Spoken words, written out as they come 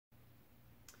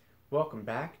Welcome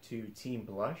back to Team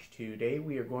Blush. Today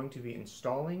we are going to be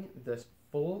installing the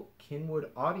full Kenwood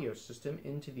audio system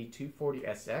into the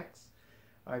 240SX.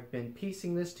 I've been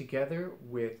piecing this together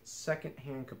with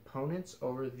second-hand components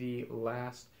over the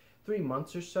last 3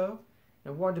 months or so. I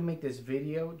wanted to make this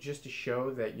video just to show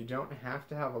that you don't have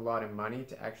to have a lot of money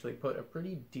to actually put a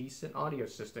pretty decent audio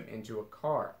system into a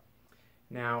car.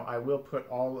 Now, I will put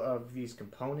all of these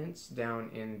components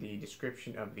down in the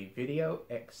description of the video,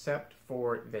 except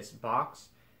for this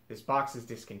box. This box is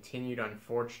discontinued,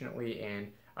 unfortunately,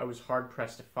 and I was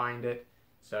hard-pressed to find it,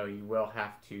 so you will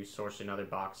have to source another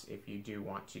box if you do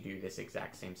want to do this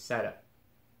exact same setup.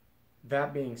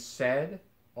 That being said,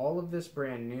 all of this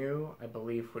brand new, I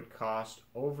believe, would cost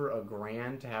over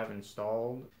 $1,000 to have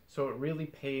installed, so it really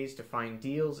pays to find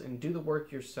deals and do the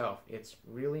work yourself. It's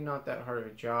really not that hard of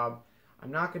a job. I'm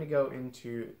not going to go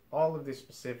into all of the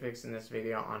specifics in this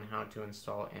video on how to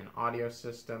install an audio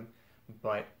system,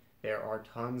 but there are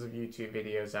tons of YouTube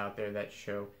videos out there that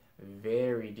show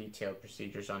very detailed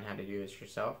procedures on how to do this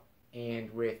yourself.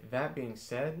 And with that being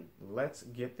said, let's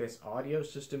get this audio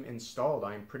system installed.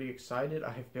 I'm pretty excited.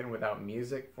 I've been without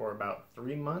music for about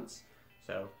 3 months,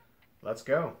 so let's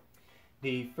go.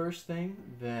 The first thing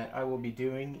that I will be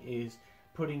doing is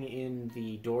putting in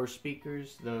the door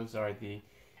speakers. Those are the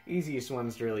easiest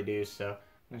ones to really do, so I'm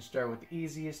going to start with the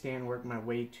easiest and work my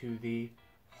way to the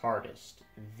hardest.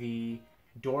 The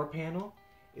door panel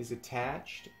is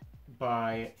attached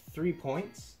by 3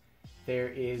 points. There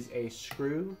is a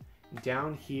screw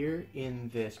down here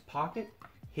in this pocket,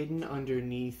 hidden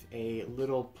underneath a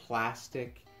little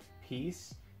plastic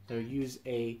piece. So use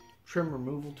a trim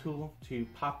removal tool to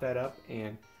pop that up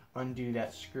and undo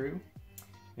that screw.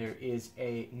 There is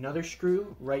another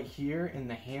screw right here in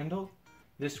the handle.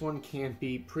 This one can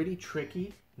be pretty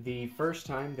tricky. The first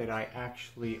time that I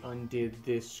actually undid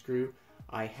this screw,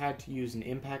 I had to use an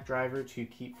impact driver to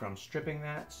keep from stripping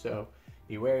that, so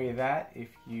be wary of that if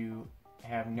you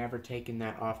have never taken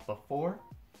that off before.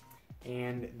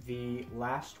 And the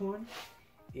last one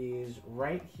is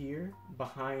right here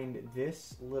behind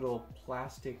this little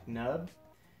plastic nub.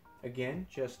 Again,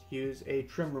 just use a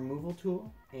trim removal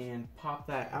tool and pop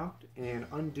that out and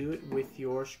undo it with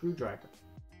your screwdriver.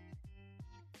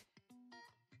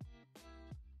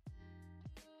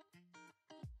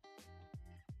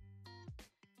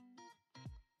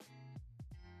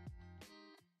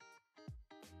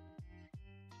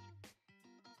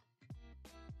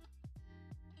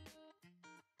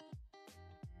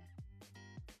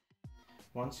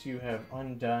 Once you have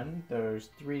undone those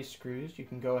 3 screws, you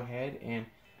can go ahead and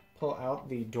pull out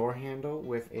the door handle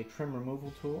with a trim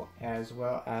removal tool, as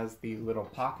well as the little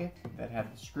pocket that has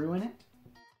the screw in it.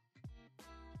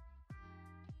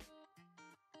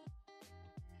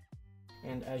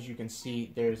 And as you can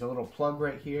see, there's a little plug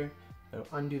right here. So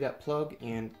undo that plug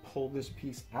and pull this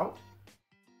piece out.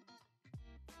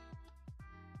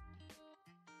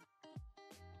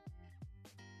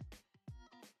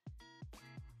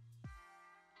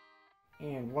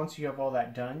 And once you have all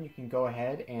that done, you can go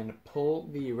ahead and pull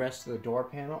the rest of the door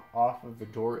panel off of the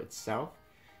door itself.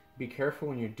 Be careful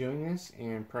when you're doing this,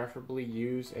 and preferably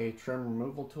use a trim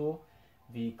removal tool.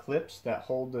 The clips that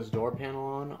hold this door panel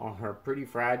on are pretty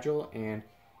fragile, and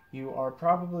you are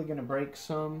probably going to break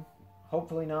some.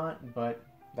 Hopefully not, but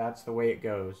that's the way it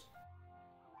goes.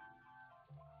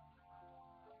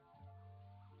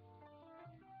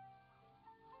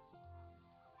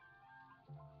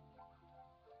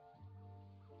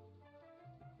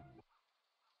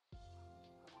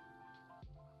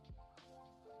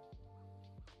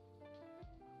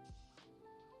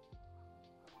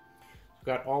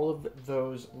 Got all of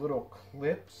those little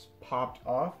clips popped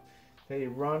off. They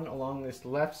run along this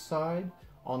left side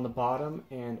on the bottom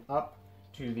and up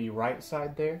to the right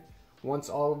side there. Once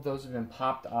all of those have been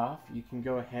popped off, you can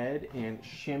go ahead and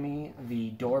shimmy the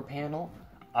door panel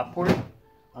upward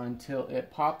until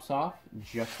it pops off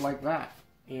just like that.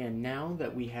 And now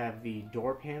that we have the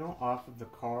door panel off of the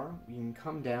car, we can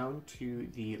come down to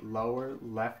the lower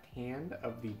left hand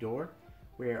of the door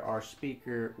where our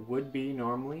speaker would be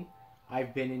normally.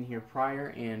 I've been in here prior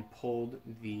and pulled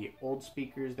the old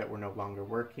speakers that were no longer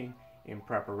working in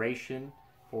preparation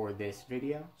for this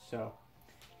video. So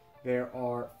there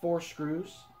are 4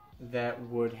 screws that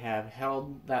would have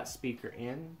held that speaker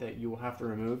in that you will have to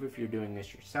remove if you're doing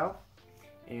this yourself,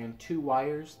 and 2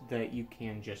 wires that you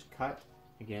can just cut,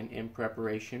 again in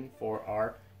preparation for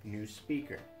our new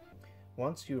speaker.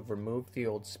 Once you've removed the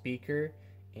old speaker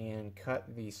and cut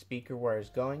the speaker wires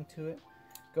going to it,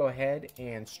 go ahead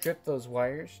and strip those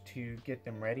wires to get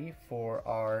them ready for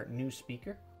our new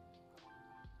speaker.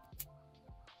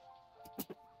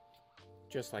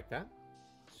 Just like that.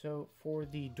 So for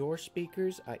the door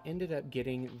speakers, I ended up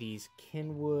getting these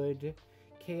Kenwood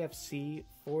KFC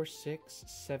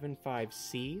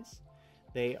 4675Cs.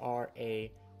 They are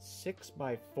a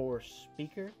 6x4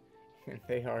 speaker, and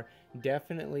they are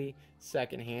definitely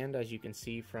secondhand, as you can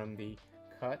see from the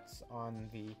cuts on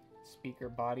the speaker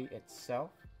body itself.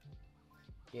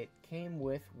 It came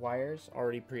with wires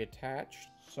already pre-attached,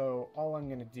 so all I'm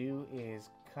going to do is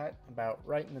cut about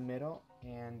right in the middle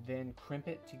and then crimp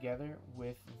it together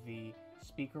with the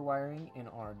speaker wiring in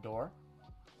our door.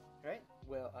 Alright,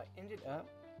 well, I ended up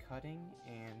cutting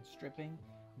and stripping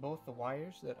both the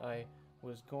wires that I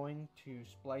was going to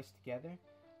splice together,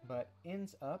 but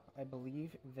ends up, I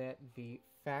believe that the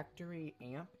factory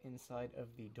amp inside of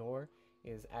the door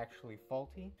is actually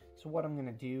faulty. So what I'm going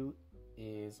to do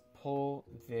is pull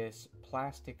this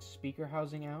plastic speaker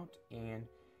housing out and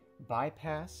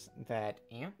bypass that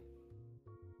amp.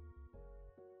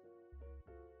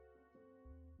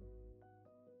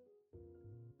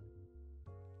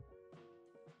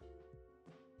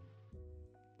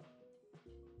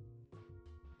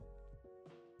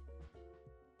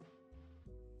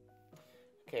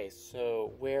 Okay,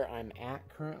 so where I'm at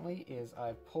currently is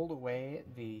I've pulled away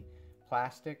the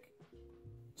plastic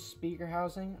speaker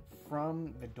housing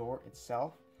from the door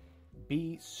itself.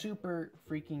 Be super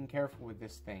freaking careful with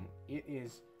this thing. It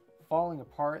is falling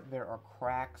apart. There are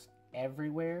cracks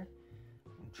everywhere.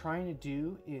 What I'm trying to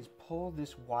do is pull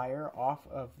this wire off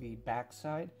of the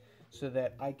backside so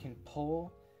that I can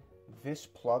pull this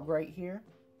plug right here,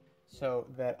 so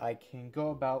that I can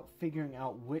go about figuring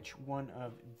out which one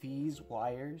of these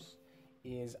wires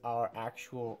is our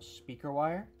actual speaker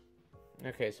wire.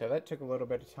 Okay, so that took a little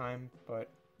bit of time,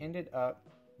 but ended up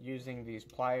using these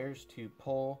pliers to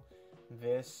pull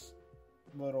this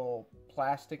little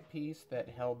plastic piece that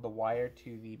held the wire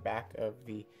to the back of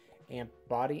the amp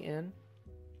body in.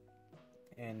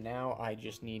 And now I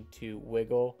just need to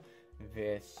wiggle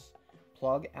this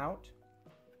plug out.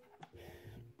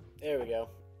 There we go.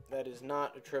 That is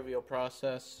not a trivial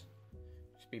process.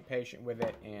 Just be patient with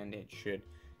it and it should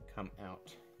come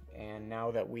out. And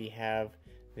now that we have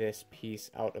this piece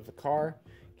out of the car,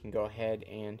 you can go ahead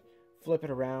and flip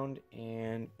it around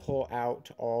and pull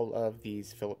out all of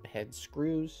these Phillips head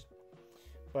screws.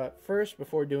 But first,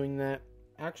 before doing that,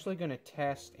 I'm actually going to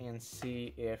test and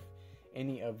see if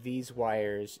any of these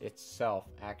wires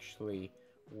itself actually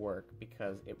work,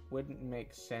 because it wouldn't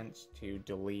make sense to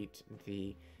delete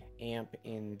the amp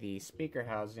in the speaker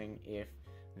housing if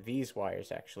these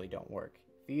wires actually don't work.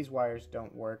 If these wires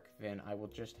don't work, then I will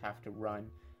just have to run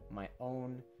my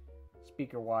own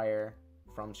speaker wire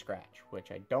from scratch, which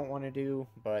I don't want to do,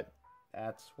 but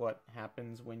that's what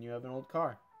happens when you have an old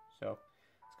car. So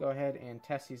let's go ahead and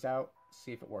test these out,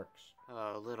 see if it works.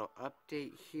 A little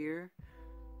update here.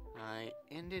 I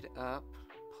ended up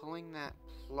pulling that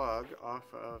plug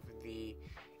off of the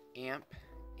amp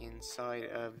inside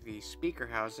of the speaker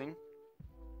housing.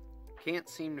 Can't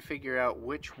seem to figure out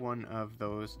which one of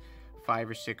those 5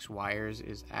 or 6 wires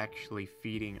is actually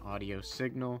feeding audio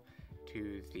signal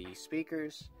to the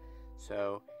speakers.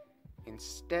 So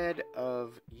instead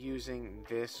of using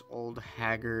this old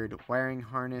haggard wiring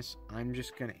harness, I'm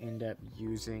just going to end up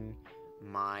using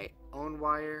my own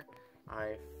wire.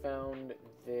 I found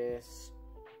this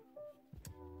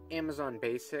Amazon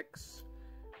Basics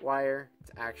wire.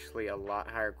 It's actually a lot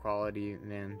higher quality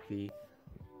than the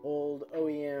old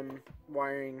OEM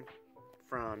wiring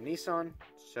from Nissan.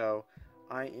 So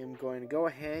I am going to go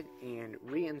ahead and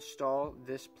reinstall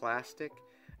this plastic.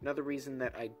 Another reason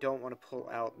that I don't want to pull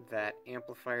out that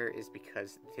amplifier is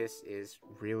because this is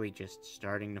really just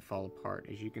starting to fall apart.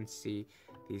 As you can see,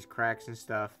 these cracks and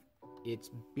stuff, it's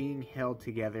being held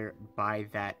together by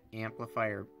that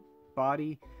amplifier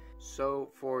body.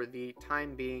 So for the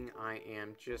time being, I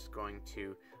am just going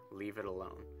to leave it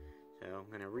alone. So I'm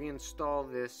going to reinstall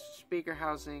this speaker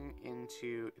housing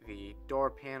into the door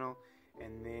panel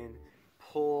and then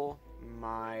pull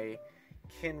my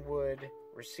Kenwood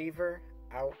receiver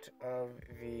out of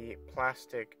the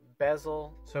plastic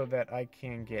bezel so that I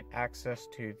can get access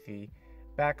to the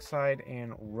backside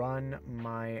and run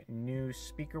my new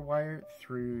speaker wire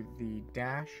through the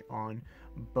dash on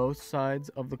both sides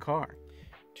of the car.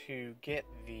 To get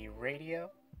the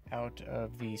radio out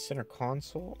of the center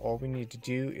console, all we need to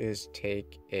do is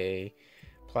take a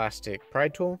plastic pry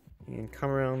tool and come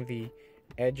around the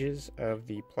edges of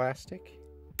the plastic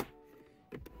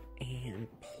and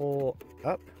pull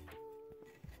up.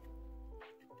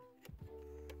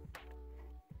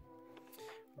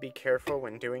 Be careful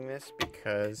when doing this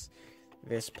because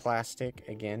this plastic,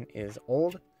 again, is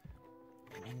old.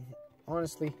 And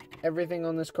honestly, everything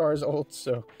on this car is old,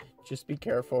 so just be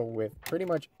careful with pretty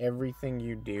much everything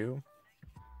you do.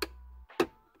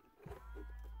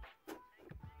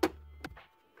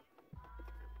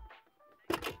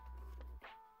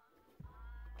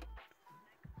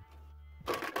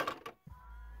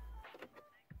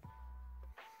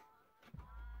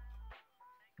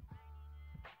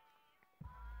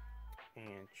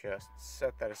 And just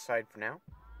set that aside for now.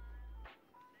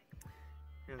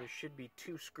 Now there should be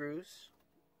 2 screws,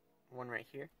 one right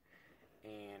here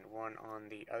and one on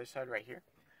the other side right here.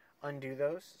 Undo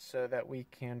those so that we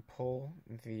can pull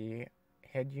the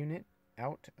head unit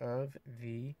out of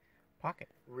the pocket.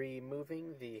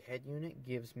 Removing the head unit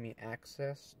gives me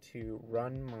access to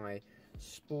run my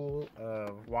spool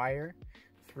of wire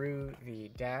through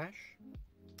the dash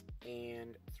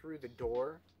and through the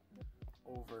door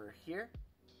over here.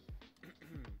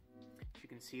 You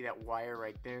can see that wire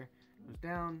right there goes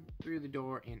down through the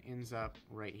door and ends up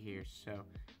right here. So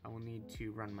I will need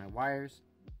to run my wires.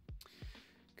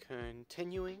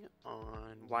 Continuing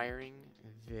on wiring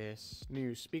this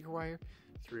new speaker wire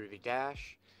through the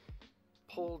dash,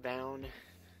 pull down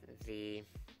the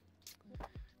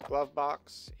glove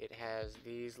box. It has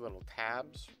these little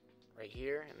tabs right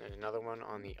here, and there's another one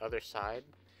on the other side.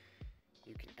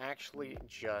 You can actually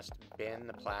just bend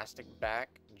the plastic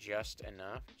back just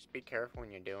enough. Just be careful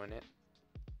when you're doing it.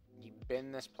 You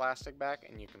bend this plastic back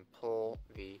and you can pull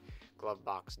the glove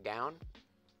box down,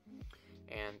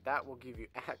 and that will give you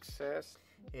access.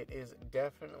 It is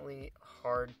definitely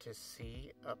hard to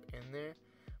see up in there,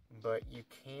 but you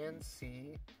can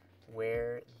see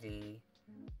where the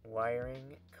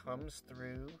wiring comes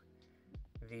through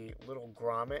the little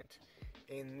grommet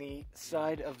in the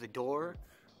side of the door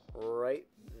right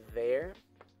there.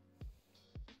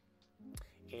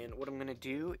 And what I'm going to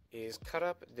do is cut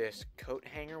up this coat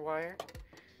hanger wire,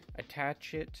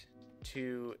 attach it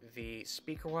to the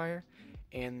speaker wire,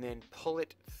 and then pull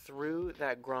it through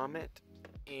that grommet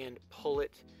and pull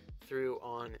it through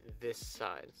on this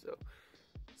side. So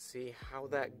see how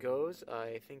that goes.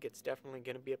 I think it's definitely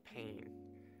going to be a pain.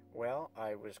 Well,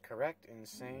 I was correct in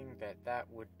saying that that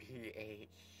would be a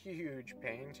huge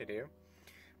pain to do.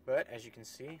 But as you can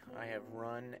see, I have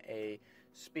run a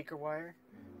speaker wire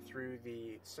through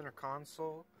the center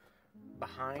console,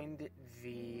 behind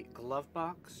the glove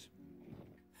box,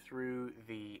 through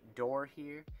the door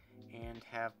here, and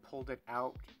have pulled it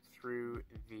out through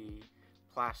the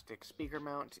plastic speaker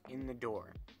mount in the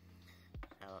door.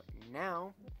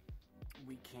 Now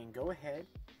we can go ahead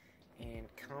and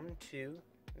come to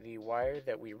the wire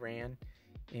that we ran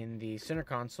in the center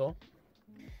console.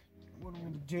 What I'm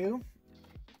going to do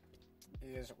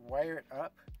is wire it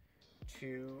up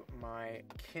to my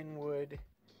Kenwood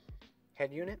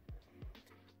head unit.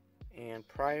 And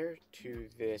prior to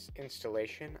this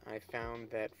installation, I found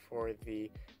that for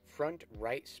the front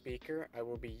right speaker, I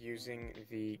will be using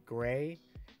the gray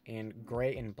and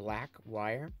black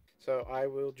wire. So I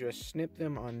will just snip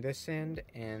them on this end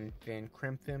and then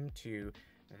crimp them to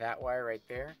that wire right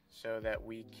there so that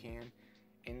we can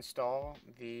install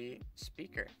the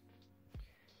speaker.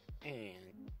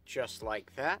 And just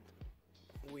like that,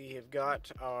 we have got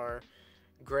our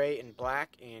gray and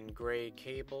black and gray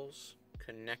cables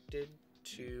connected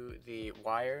to the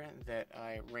wire that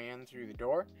I ran through the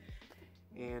door.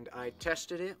 And I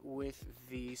tested it with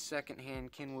the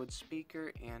secondhand Kenwood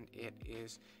speaker, and it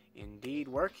is indeed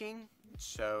working.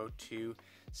 So to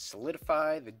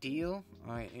solidify the deal,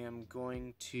 I am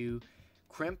going to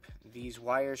crimp these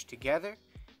wires together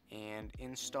and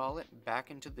install it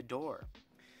back into the door.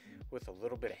 With a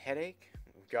little bit of headache,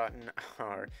 we've gotten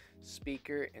our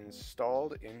speaker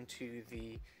installed into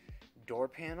the door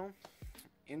panel.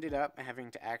 Ended up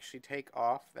having to actually take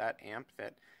off that amp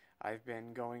that I've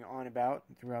been going on about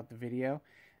throughout the video.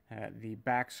 The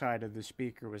back side of the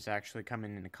speaker was actually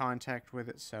coming into contact with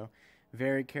it, so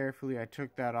very carefully I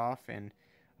took that off, and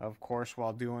of course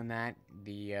while doing that,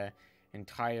 the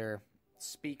entire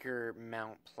speaker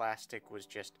mount plastic was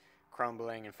just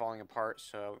crumbling and falling apart,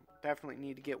 so definitely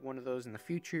need to get one of those in the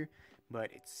future,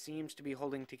 but it seems to be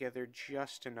holding together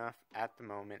just enough at the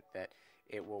moment that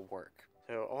it will work.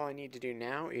 So all I need to do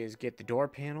now is get the door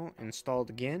panel installed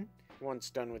again. Once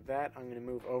done with that, I'm going to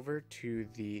move over to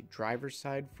the driver's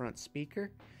side front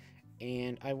speaker,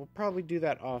 and I will probably do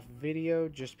that off video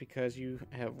just because you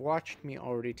have watched me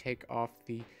already take off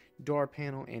the door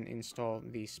panel and install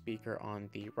the speaker on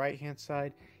the right hand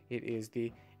side. It is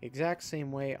the exact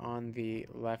same way on the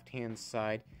left hand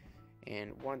side,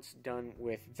 and once done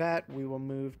with that, we will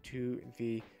move to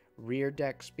the rear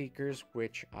deck speakers,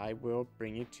 which I will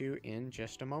bring you to in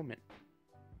just a moment.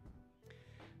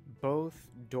 both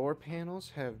door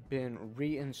panels have been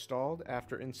reinstalled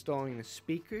after installing the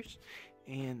speakers,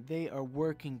 and they are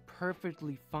working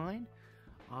perfectly fine.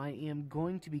 I am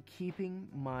going to be keeping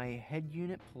my head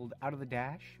unit pulled out of the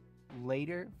dash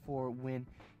later for when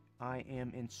I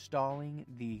am installing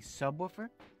the subwoofer.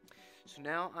 So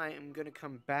now I am going to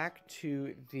come back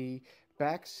to the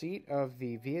back seat of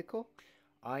the vehicle.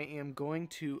 I am going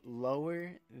to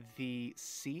lower the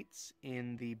seats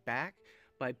in the back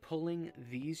by pulling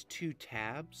these two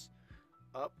tabs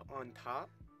up on top.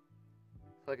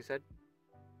 Like I said,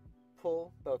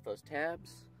 pull both those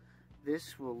tabs.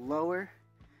 This will lower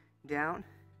down.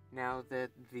 Now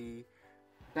that the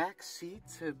back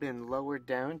seats have been lowered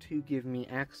down to give me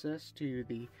access to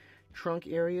the trunk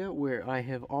area where I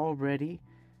have already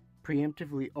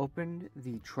preemptively opened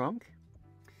the trunk,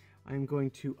 I'm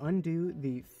going to undo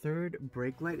the third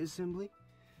brake light assembly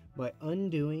by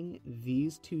undoing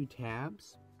these two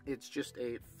tabs. It's just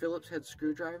a Phillips head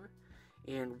screwdriver,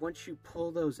 and once you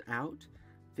pull those out,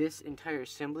 this entire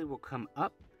assembly will come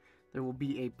up. There will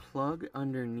be a plug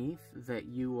underneath that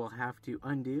you will have to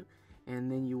undo,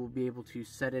 and then you will be able to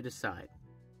set it aside.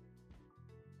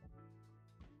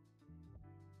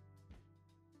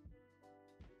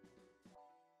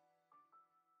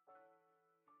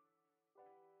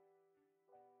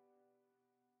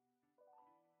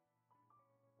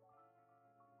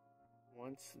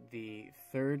 Once the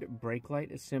third brake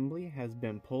light assembly has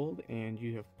been pulled and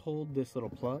you have pulled this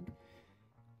little plug,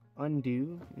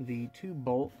 undo the two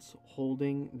bolts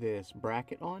holding this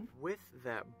bracket on. With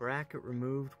that bracket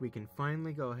removed, we can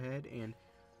finally go ahead and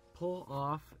pull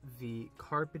off the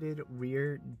carpeted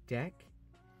rear deck.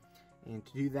 And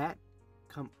to do that,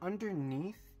 come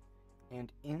underneath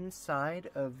and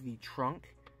inside of the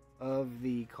trunk of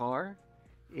the car.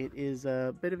 It is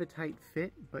a bit of a tight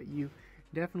fit, but you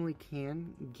definitely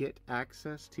can get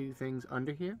access to things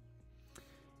under here.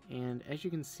 And as you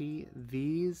can see,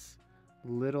 these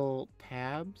little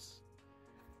tabs,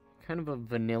 kind of a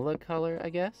vanilla color, I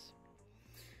guess,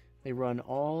 they run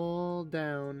all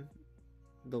down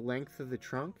the length of the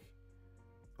trunk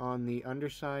on the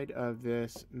underside of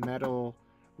this metal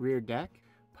rear deck.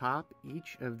 Pop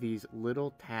each of these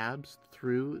little tabs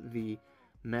through the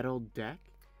metal deck,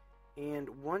 and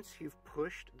once you've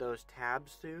pushed those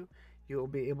tabs through, you'll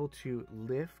be able to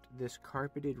lift this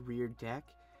carpeted rear deck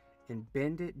and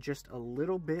bend it just a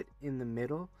little bit in the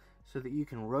middle so that you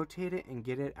can rotate it and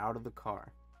get it out of the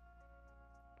car.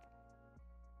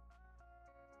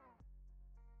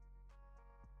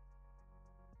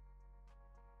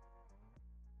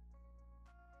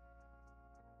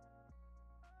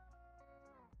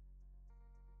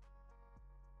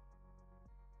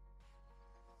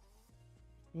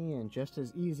 And just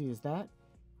as easy as that,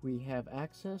 we have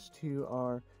access to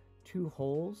our two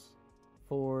holes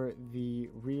for the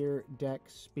rear deck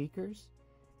speakers.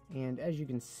 And as you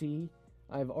can see,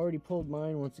 I've already pulled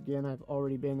mine. Once again, I've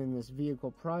already been in this vehicle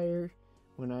prior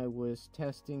when I was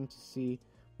testing to see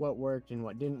what worked and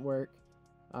what didn't work.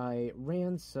 I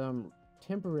ran some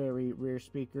temporary rear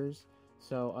speakers,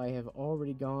 so I have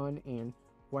already gone and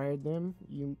wired them.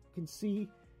 You can see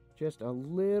just a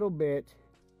little bit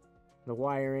the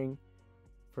wiring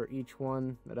for each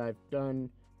one that I've done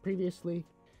previously.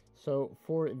 So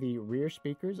for the rear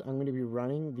speakers, I'm going to be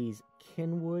running these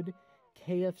Kenwood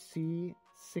KFC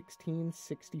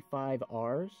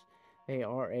 1665Rs. They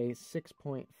are a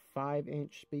 6.5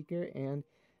 inch speaker and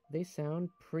they sound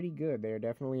pretty good. They're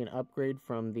definitely an upgrade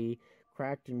from the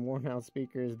cracked and worn out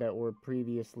speakers that were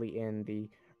previously in the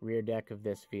rear deck of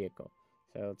this vehicle.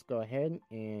 So let's go ahead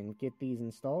and get these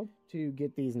installed. To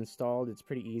get these installed, it's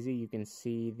pretty easy. You can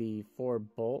see the 4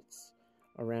 bolts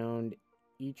around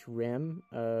each rim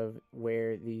of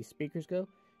where the speakers go.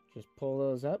 Just pull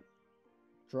those up,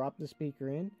 drop the speaker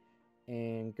in,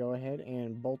 and go ahead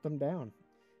and bolt them down.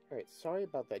 Alright, sorry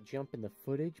about that jump in the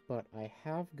footage, but I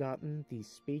have gotten the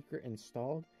speaker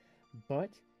installed,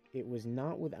 but it was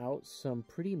not without some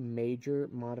pretty major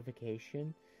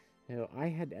modification. Now, I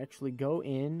had to actually go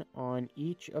in on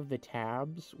each of the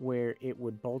tabs where it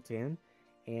would bolt in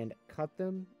and cut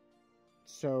them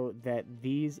so that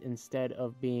these, instead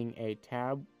of being a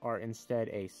tab, are instead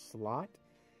a slot.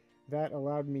 That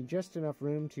allowed me just enough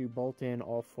room to bolt in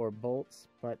all 4 bolts,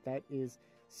 but that is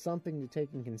something to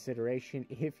take in consideration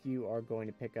if you are going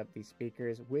to pick up these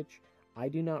speakers, which I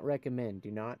do not recommend.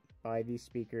 Do not buy these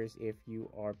speakers if you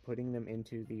are putting them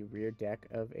into the rear deck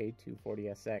of a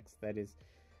 240SX. That is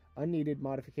unneeded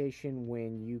modification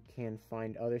when you can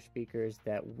find other speakers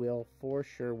that will for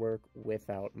sure work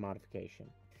without modification.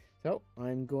 So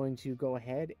I'm going to go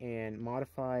ahead and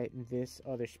modify this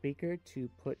other speaker to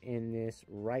put in this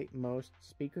rightmost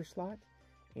speaker slot,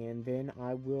 and then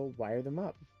I will wire them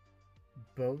up.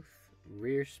 Both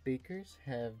rear speakers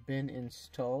have been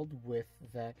installed with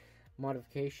that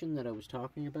modification that I was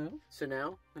talking about. So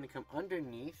now I'm going to come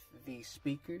underneath the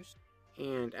speakers,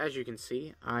 and as you can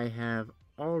see, I have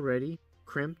already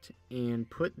crimped and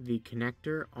put the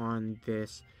connector on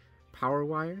this power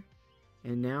wire,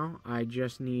 and now I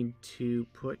just need to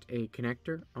put a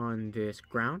connector on this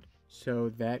ground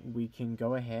so that we can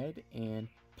go ahead and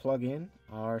plug in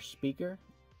our speaker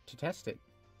to test it.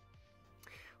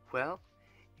 Well,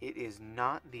 it is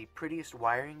not the prettiest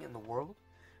wiring in the world,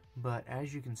 but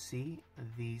as you can see,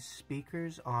 the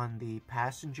speakers on the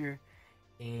passenger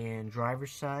and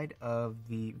driver's side of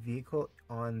the vehicle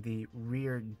on the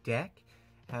rear deck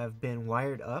have been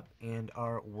wired up and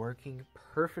are working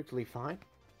perfectly fine.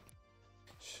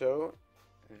 So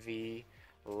the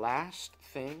last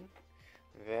thing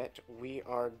that we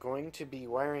are going to be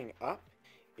wiring up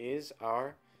is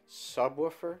our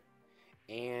subwoofer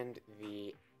and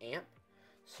the amp.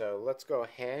 So let's go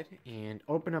ahead and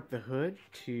open up the hood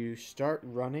to start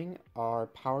running our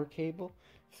power cable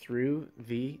through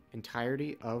the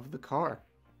entirety of the car.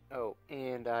 Oh,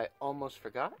 and I almost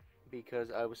forgot,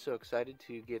 because I was so excited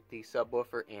to get the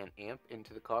subwoofer and amp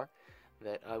into the car,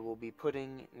 that I will be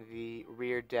putting the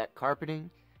rear deck carpeting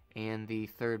and the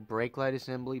third brake light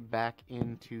assembly back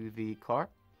into the car.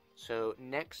 So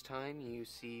next time you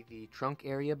see the trunk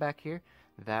area back here,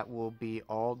 that will be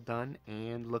all done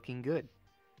and looking good.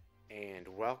 And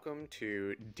welcome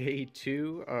to day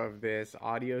 2 of this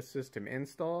audio system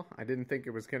install. I didn't think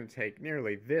it was going to take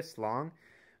nearly this long,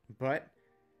 but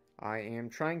I am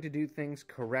trying to do things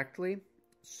correctly.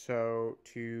 So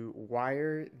to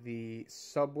wire the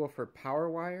subwoofer power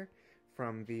wire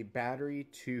from the battery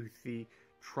to the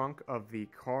trunk of the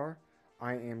car,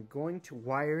 I am going to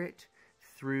wire it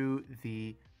through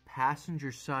the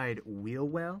passenger side wheel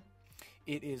well.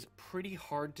 It is pretty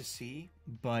hard to see,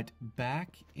 but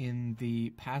back in the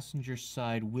passenger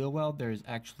side wheel well, there's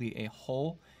actually a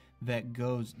hole that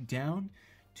goes down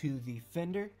to the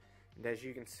fender. And as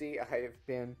you can see, I have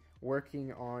been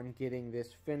working on getting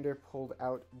this fender pulled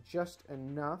out just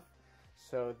enough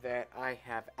so that I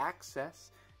have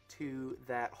access to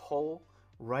that hole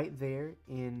right there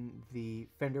in the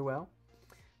fender well.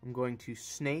 I'm going to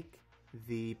snake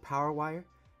the power wire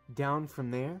down from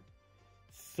there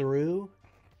through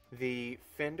the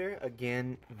fender.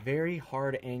 Again, very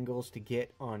hard angles to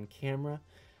get on camera,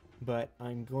 but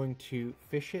I'm going to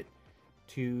fish it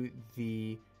to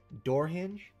the door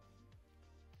hinge.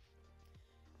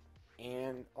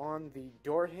 And on the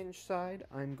door hinge side,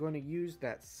 I'm going to use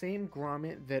that same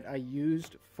grommet that I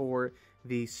used for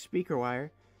the speaker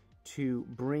wire to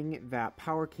bring that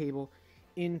power cable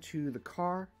into the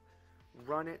car,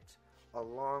 run it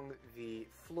along the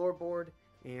floorboard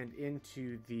and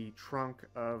into the trunk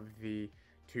of the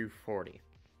 240.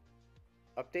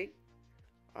 Update: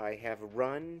 I have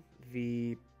run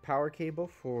the power cable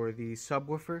for the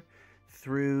subwoofer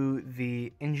through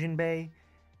the engine bay.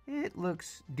 It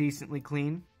looks decently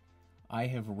clean. I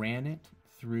have ran it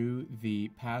through the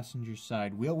passenger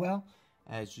side wheel well,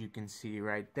 as you can see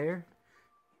right there.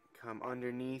 Come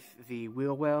underneath the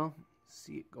wheel well,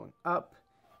 see it going up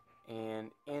and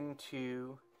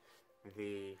into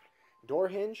the door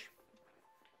hinge.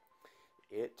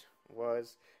 It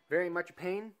was very much a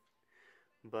pain,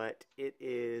 but it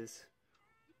is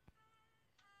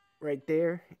right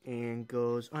there and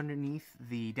goes underneath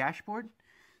the dashboard.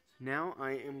 Now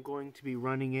I am going to be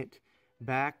running it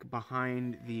back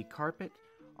behind the carpet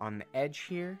on the edge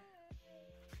here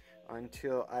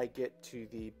until I get to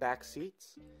the back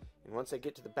seats. And once I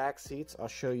get to the back seats, I'll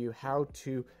show you how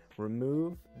to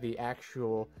remove the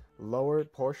actual lower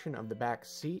portion of the back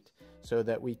seat so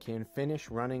that we can finish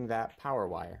running that power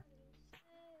wire.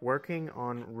 Working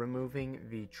on removing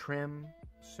the trim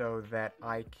so that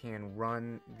I can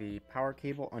run the power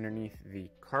cable underneath the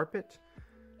carpet.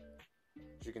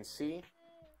 As you can see,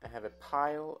 I have a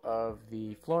pile of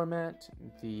the floor mat,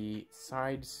 the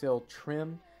side sill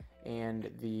trim, and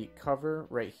the cover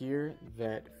right here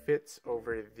that fits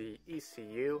over the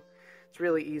ECU. It's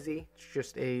really easy. It's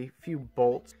just a few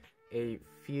bolts, a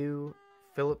few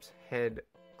Phillips head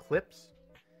clips,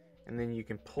 and then you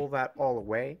can pull that all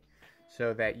away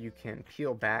so that you can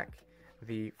peel back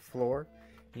the floor.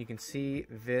 You can see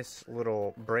this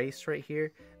little brace right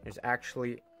here. There's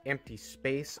actually empty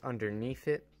space underneath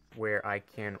it where I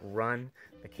can run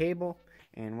the cable.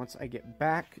 And once I get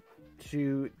back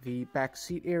to the back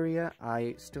seat area,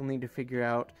 I still need to figure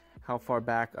out how far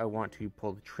back I want to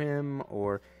pull the trim,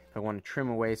 or if I want to trim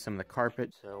away some of the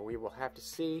carpet. So we will have to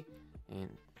see and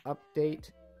update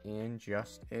in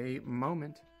just a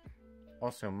moment.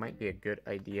 Also, might be a good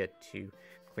idea to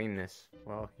clean this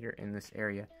while you're in this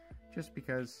area, just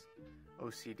because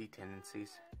OCD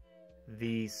tendencies.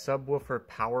 The subwoofer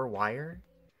power wire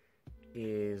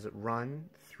is run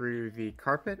through the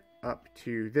carpet up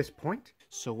to this point.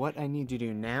 So what I need to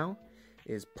do now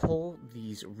is pull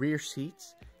these rear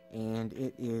seats, and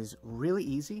it is really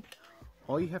easy.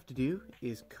 All you have to do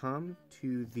is come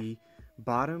to the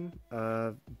bottom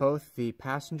of both the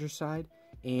passenger side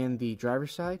and the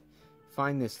driver's side,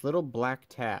 find this little black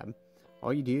tab.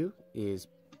 All you do is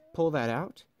pull that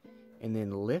out and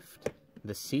then lift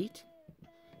the seat,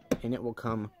 and it will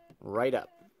come right up.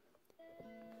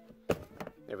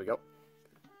 There we go.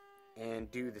 And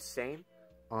do the same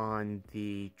on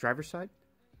the driver's side.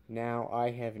 Now,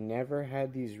 I have never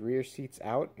had these rear seats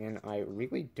out, and I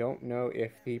really don't know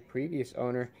if the previous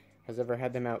owner has ever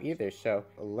had them out either. So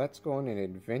let's go on an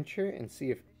adventure and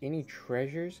see if any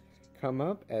treasures come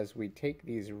up as we take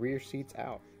these rear seats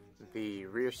out. The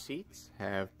rear seats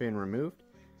have been removed,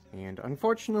 and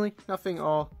unfortunately nothing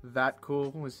all that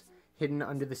cool was hidden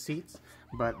under the seats,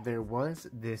 but there was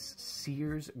this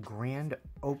Sears grand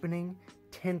opening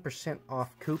 10%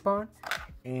 off coupon,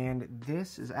 and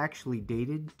this is actually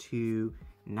dated to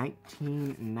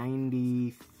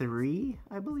 1993,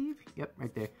 I believe. Yep,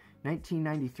 right there,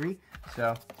 1993.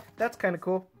 So that's kind of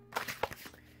cool.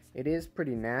 It is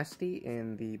pretty nasty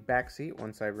in the back seat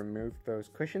once I remove those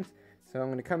cushions. So I'm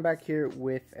going to come back here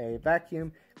with a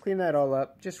vacuum, clean that all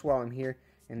up just while I'm here,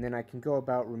 and then I can go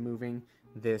about removing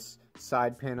this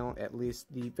side panel, at least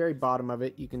the very bottom of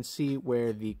it. You can see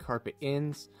where the carpet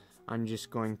ends. I'm just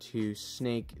going to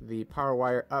snake the power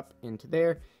wire up into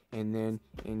there and then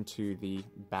into the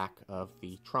back of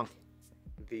the trunk.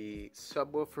 The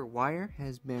subwoofer wire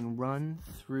has been run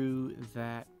through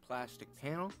that plastic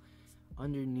panel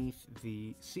underneath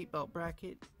the seatbelt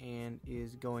bracket and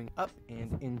is going up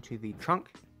and into the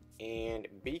trunk. And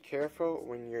be careful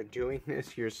when you're doing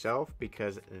this yourself,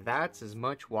 because that's as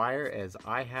much wire as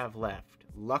I have left.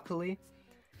 Luckily,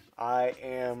 I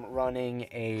am running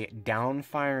a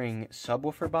down-firing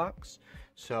subwoofer box,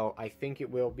 so I think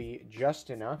it will be just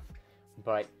enough.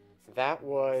 But that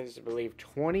was, I believe,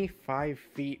 25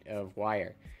 feet of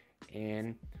wire.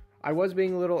 And I was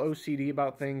being a little OCD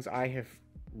about things. I have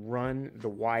run the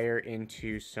wire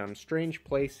into some strange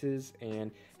places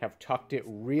and have tucked it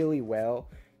really well,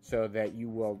 so that you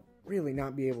will really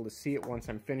not be able to see it once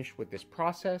I'm finished with this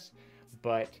process.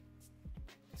 But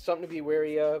something to be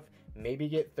wary of. Maybe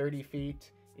get 30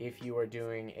 feet if you are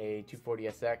doing a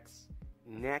 240SX.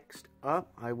 Next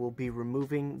up, I will be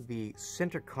removing the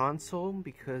center console,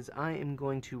 because I am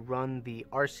going to run the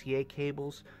RCA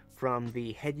cables from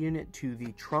the head unit to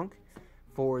the trunk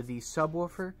for the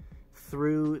subwoofer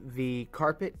through the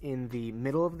carpet in the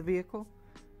middle of the vehicle,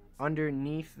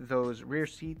 underneath those rear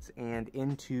seats, and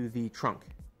into the trunk.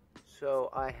 So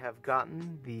I have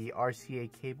gotten the RCA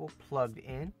cable plugged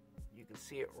in. You can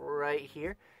see it right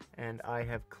here, and I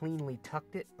have cleanly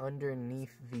tucked it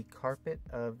underneath the carpet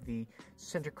of the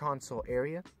center console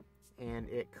area, and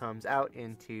it comes out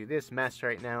into this mess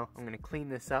right now. I'm going to clean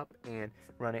this up and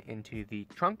run it into the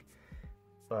trunk.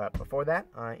 But before that,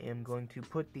 I am going to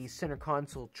put the center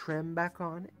console trim back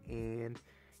on and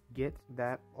get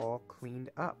that all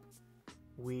cleaned up.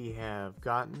 We have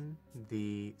gotten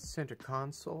the center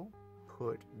console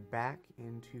put back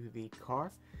into the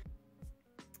car,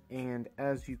 and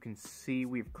as you can see,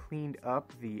 we've cleaned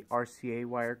up the RCA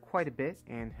wire quite a bit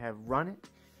and have run it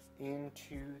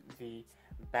into the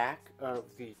back of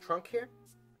the trunk here.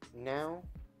 Now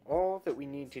all that we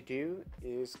need to do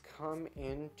is come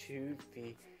into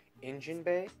the engine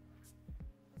bay,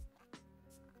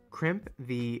 crimp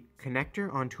the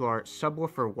connector onto our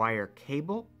subwoofer wire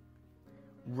cable,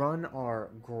 run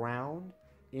our ground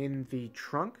in the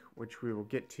trunk, which we will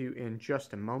get to in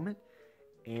just a moment,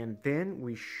 and then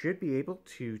we should be able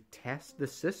to test the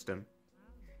system.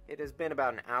 It has been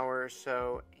about an hour or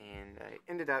so, and I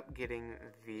ended up getting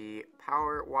the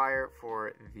power wire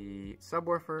for the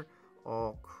subwoofer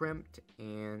all crimped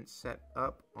and set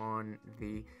up on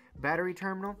the battery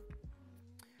terminal.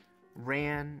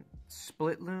 Ran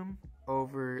split loom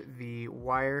over the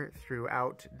wire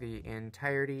throughout the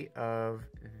entirety of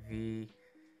the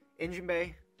engine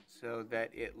bay so that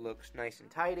it looks nice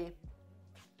and tidy.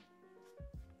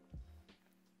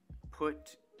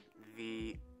 Put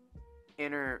the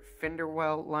inner fender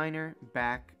well liner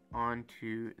back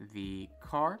onto the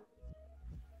car.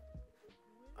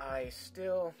 I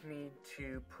still need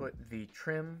to put the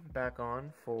trim back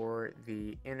on for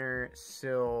the inner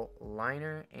sill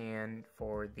liner and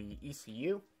for the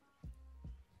ECU.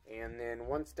 And then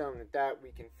once done with that,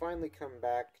 we can finally come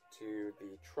back to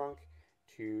the trunk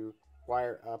to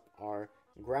wire up our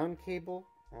ground cable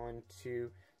onto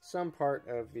some part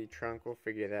of the trunk. We'll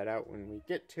figure that out when we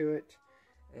get to it.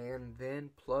 And then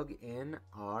plug in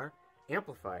our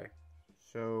amplifier.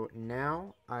 So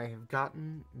now I have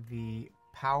gotten the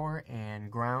power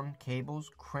and ground cables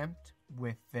crimped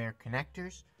with their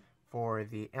connectors for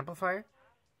the amplifier.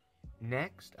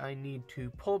 Next, I need to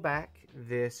pull back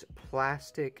this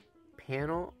plastic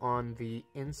panel on the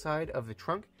inside of the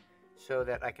trunk so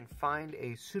that I can find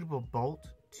a suitable bolt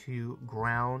to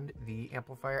ground the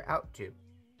amplifier out to.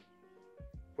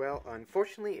 Well,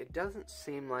 unfortunately, it doesn't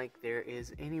seem like there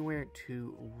is anywhere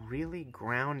to really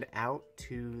ground out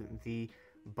to the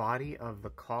body of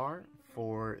the car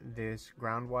for this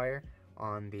ground wire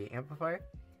on the amplifier.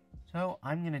 So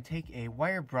I'm going to take a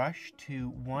wire brush to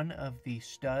one of the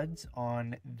studs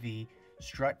on the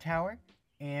strut tower,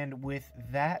 and with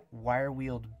that wire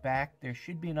wheeled back, there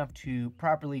should be enough to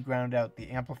properly ground out the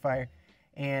amplifier,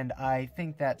 and I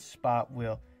think that spot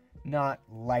will not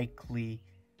likely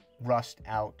rust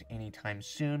out anytime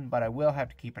soon, but I will have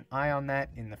to keep an eye on that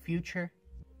in the future.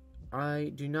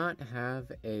 I do not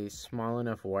have a small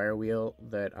enough wire wheel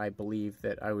that I believe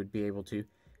that I would be able to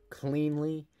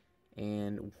cleanly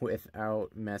and without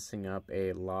messing up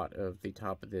a lot of the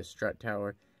top of this strut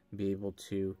tower be able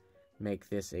to make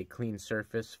this a clean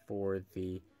surface for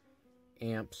the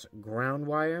amp's ground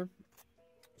wire.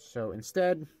 So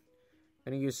instead,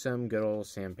 I'm going to use some good old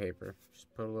sandpaper. Just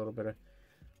put a little bit of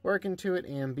work into it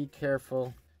and be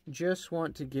careful. Just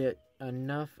want to get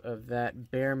enough of that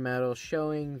bare metal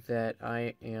showing that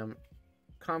I am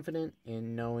confident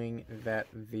in knowing that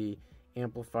the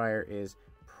amplifier is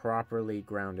properly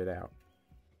grounded out.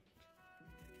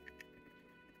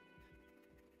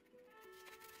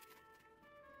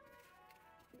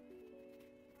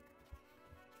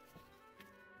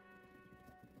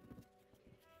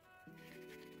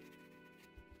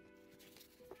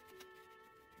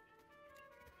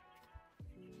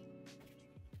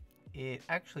 It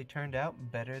actually turned out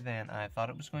better than I thought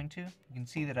it was going to. You can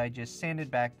see that I just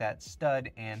sanded back that stud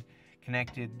and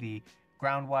connected the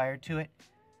ground wire to it,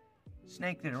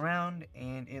 snaked it around,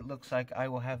 and it looks like I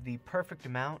will have the perfect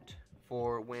amount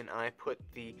for when I put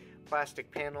the plastic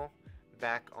panel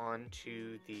back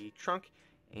onto the trunk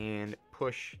and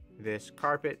push this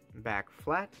carpet back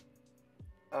flat.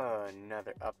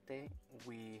 Another update.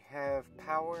 We have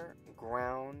power,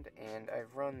 ground, and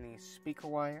I've run the speaker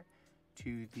wire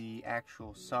to the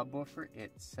actual subwoofer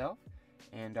itself,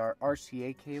 and our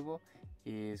RCA cable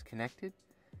is connected.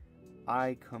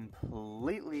 I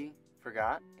completely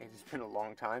forgot. It's been a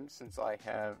long time since I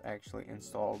have actually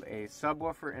installed a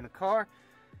subwoofer in a car.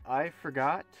 I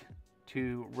forgot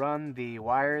to run the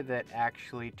wire that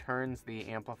actually turns the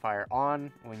amplifier on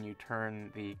when you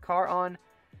turn the car on.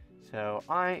 So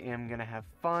I am gonna have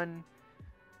fun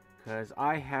because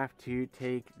I have to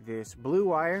take this blue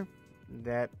wire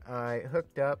that I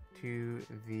hooked up to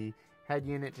the head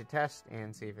unit to test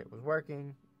and see if it was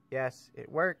working. Yes, it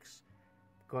works.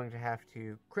 Going to have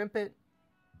to crimp it,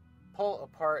 pull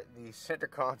apart the center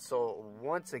console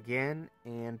once again,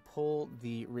 and pull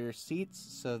the rear seats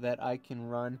so that I can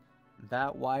run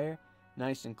that wire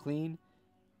nice and clean.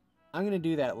 I'm going to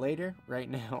do that later. Right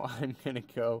now I'm going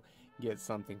to go get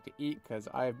something to eat because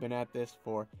I've been at this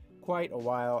for quite a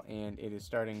while and it is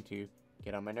starting to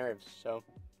get on my nerves. So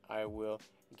I will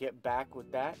get back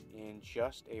with that in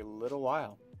just a little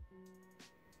while.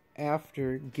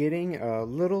 After getting a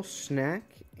little snack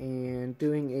and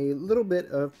doing a little bit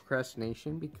of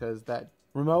procrastination because that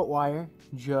remote wire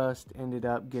just ended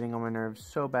up getting on my nerves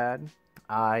so bad,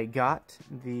 I got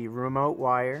the remote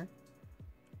wire,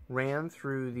 ran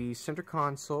through the center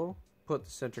console, put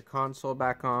the center console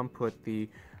back on, put the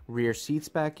rear seats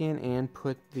back in, and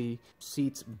put the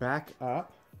seats back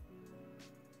up.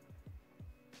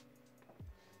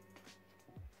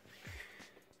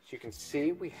 You can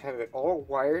see we have it all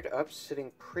wired up, sitting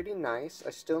pretty nice. I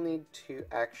still need to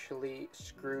actually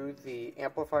screw the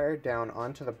amplifier down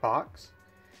onto the box,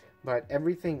 but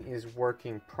everything is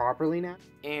working properly now.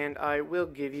 And I will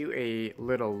give you a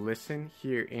little listen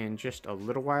here in just a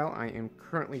little while. I am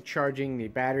currently charging the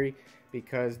battery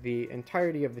because the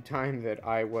entirety of the time that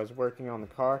I was working on the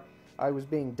car, I was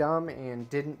being dumb and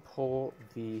didn't pull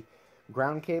the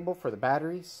ground cable for the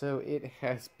battery, so it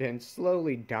has been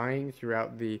slowly dying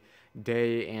throughout the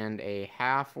day and a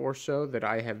half or so that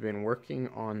I have been working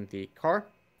on the car.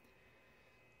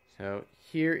 So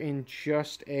here in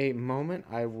just a moment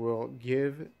I will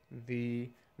give the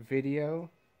video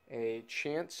a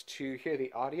chance to hear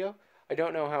the audio. I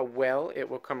don't know how well it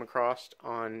will come across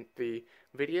on the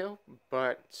video,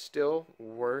 but still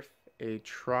worth a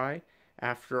try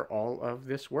after all of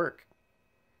this work.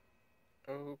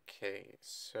 Okay,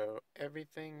 so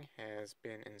everything has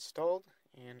been installed,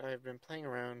 and I've been playing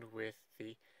around with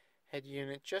the head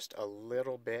unit just a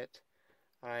little bit.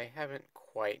 I haven't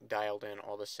quite dialed in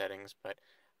all the settings, but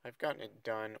I've gotten it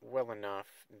done well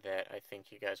enough that I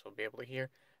think you guys will be able to hear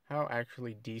how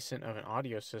actually decent of an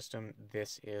audio system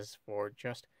this is for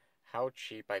just how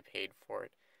cheap I paid for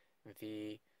it.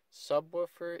 The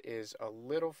subwoofer is a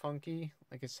little funky.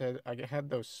 Like I said, I had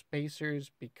those spacers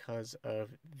because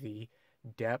of the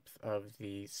depth of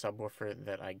the subwoofer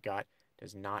that I got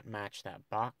does not match that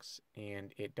box,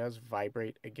 and it does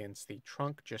vibrate against the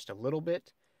trunk just a little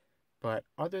bit. But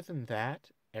other than that,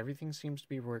 everything seems to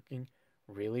be working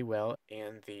really well,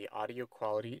 and the audio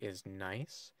quality is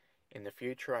nice. In the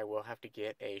future, I will have to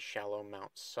get a shallow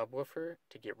mount subwoofer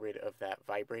to get rid of that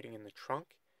vibrating in the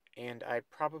trunk. And I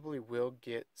probably will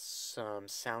get some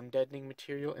sound deadening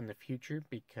material in the future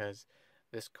because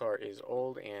this car is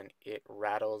old and it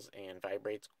rattles and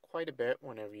vibrates quite a bit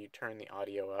whenever you turn the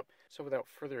audio up. So without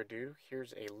further ado,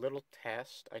 here's a little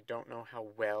test. I don't know how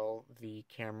well the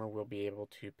camera will be able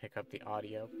to pick up the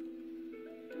audio.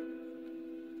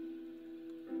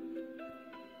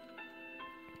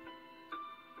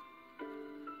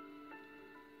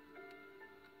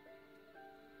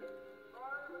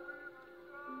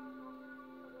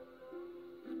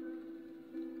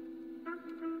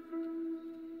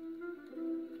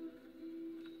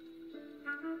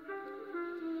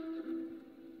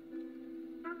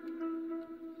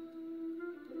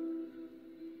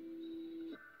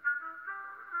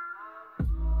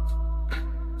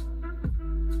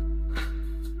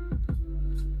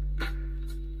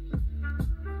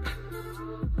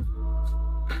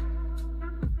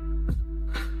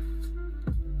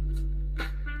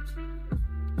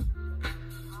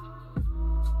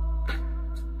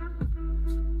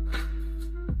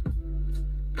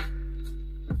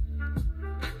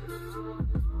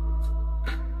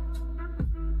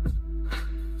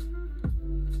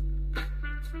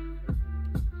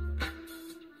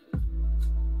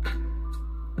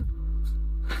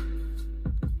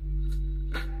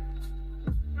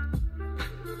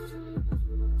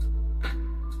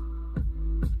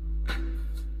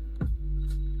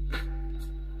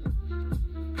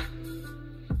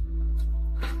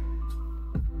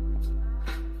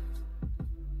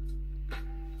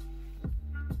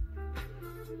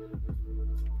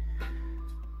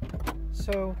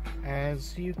 So,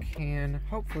 as you can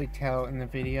hopefully tell in the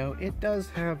video, it does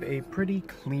have a pretty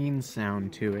clean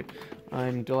sound to it.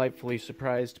 I'm delightfully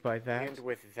surprised by that. And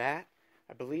with that,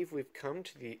 I believe we've come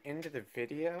to the end of the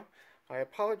video. I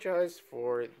apologize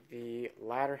for the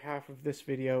latter half of this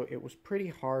video. It was pretty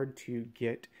hard to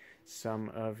get some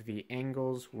of the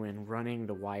angles when running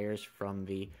the wires from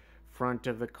the front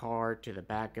of the car to the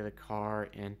back of the car,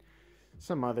 and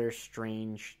some other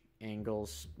strange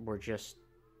angles were just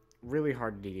really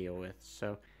hard to deal with.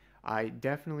 So I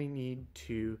definitely need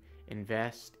to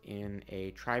invest in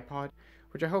a tripod,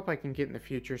 which I hope I can get in the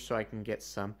future so I can get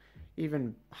some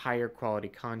even higher quality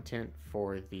content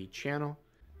for the channel.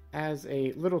 As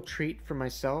a little treat for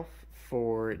myself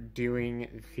for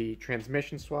doing the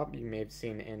transmission swap you may have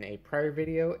seen in a prior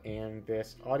video, and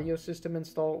this audio system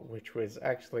install, which was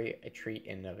actually a treat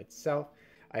in and of itself,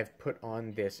 I've put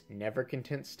on this Never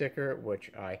Content sticker,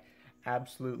 which I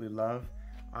absolutely love.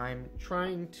 I'm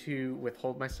trying to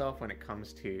withhold myself when it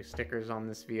comes to stickers on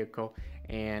this vehicle,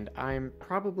 and I'm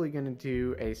probably going to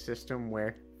do a system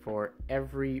where for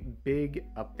every big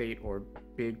update or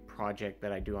big project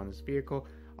that I do on this vehicle,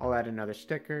 I'll add another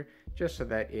sticker just so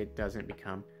that it doesn't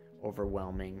become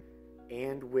overwhelming.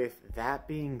 And with that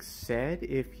being said,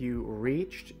 if you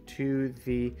reached to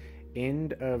the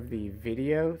end of the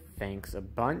video, thanks a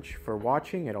bunch for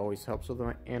watching. It always helps with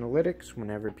my analytics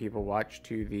whenever people watch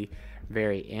to the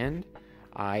very end.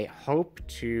 I hope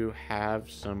to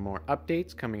have some more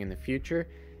updates coming in the future,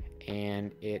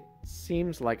 and it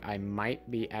seems like I might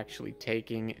be actually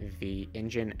taking the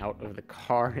engine out of the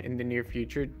car in the near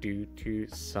future due to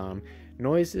some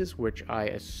noises, which I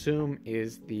assume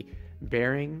is the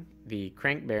bearing, the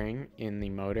crank bearing in the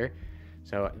motor.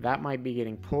 So that might be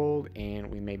getting pulled, and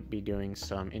we may be doing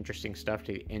some interesting stuff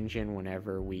to the engine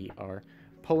whenever we are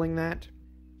pulling that.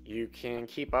 You can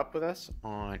keep up with us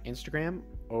on Instagram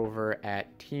over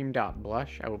at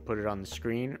team.blush. I will put it on the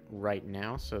screen right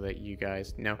now so that you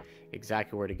guys know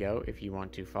exactly where to go if you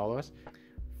want to follow us.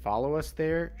 Follow us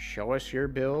there, show us your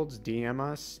builds, DM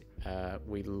us.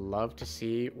 We love to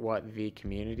see what the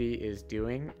community is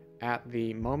doing. At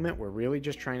the moment, we're really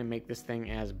just trying to make this thing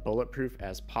as bulletproof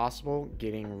as possible,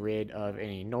 getting rid of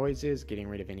any noises, getting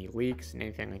rid of any leaks and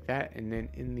anything like that. And then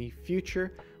in the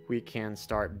future, we can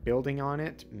start building on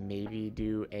it, maybe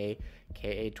do a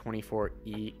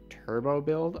KA24E turbo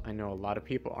build. I know a lot of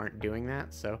people aren't doing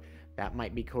that, so that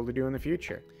might be cool to do in the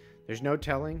future. There's no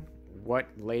telling what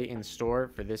lay in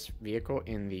store for this vehicle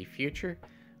in the future,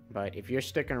 but if you're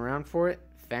sticking around for it,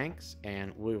 thanks,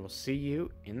 and we will see you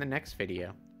in the next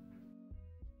video.